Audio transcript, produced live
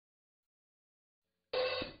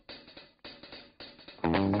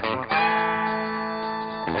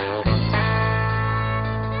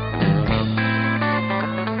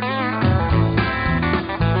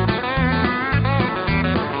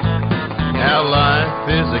Now life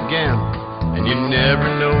is a gamble, and you never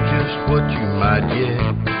know just what you might get.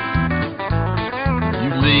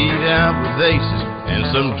 You lead out with aces, and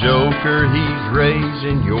some joker, he's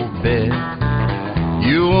raising your bet.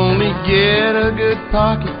 You only get a good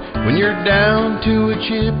pocket when you're down to a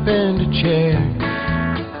chip and a chair.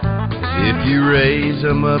 If you raise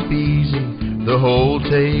 'em up easy, the whole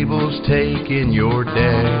table's taking your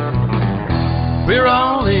dare. We're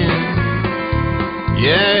all in,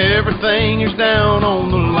 yeah, everything is down on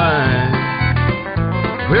the line.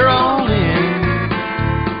 We're all in,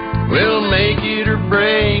 we'll make it or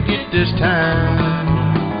break it this time.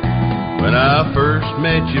 When I first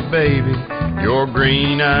met you, baby, your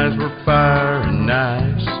green eyes were fire and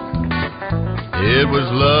nice. It was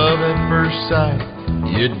love at first sight,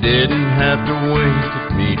 you didn't have to wink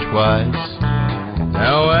at me twice.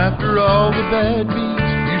 Now after all the bad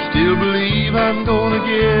beats, you still believe I'm gonna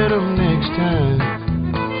get 'em next time.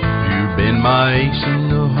 You've been my ace in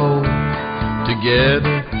the hole,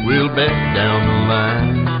 together we'll bet down the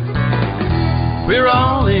line. We're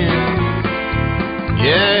all in,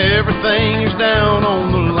 yeah, everything is down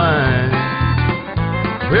on the line.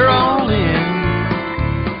 We're all in,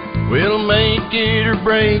 we'll make it or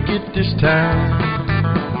break it this time.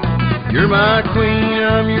 You're my queen,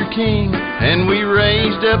 I'm your king, and we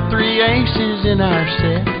raised up 3 aces in our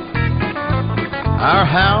set. Our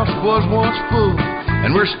house was once full,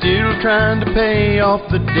 and we're still trying to pay off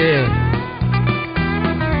the debt.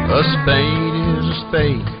 A spade is a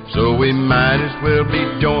spade, so we might as well be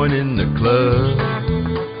joining the club.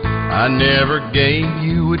 I never gave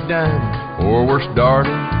you a dime, or worse,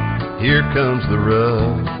 darling, here comes the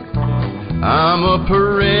rub. I'm a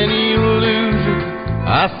perennial loser,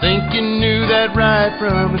 I think you knew that right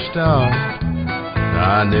from the start.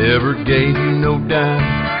 I never gave you no dime,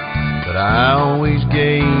 but I always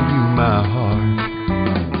gave you my heart.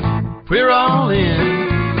 We're all in,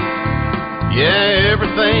 yeah,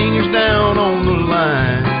 everything is down on the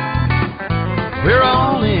line. We're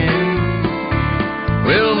all in,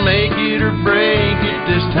 we'll make it or break it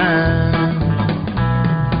this time.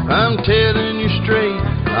 I'm telling you straight,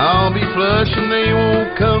 I'll be flush and they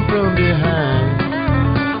won't come from behind.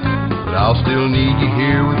 But I'll still need you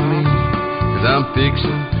here with me, 'cause I'm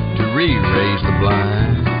fixing to re-raise the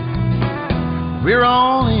blind. We're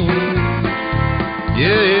all in,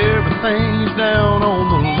 yeah, everything's down on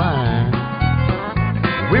the line.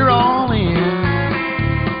 We're all in,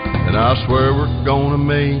 and I swear we're gonna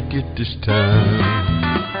make it this time.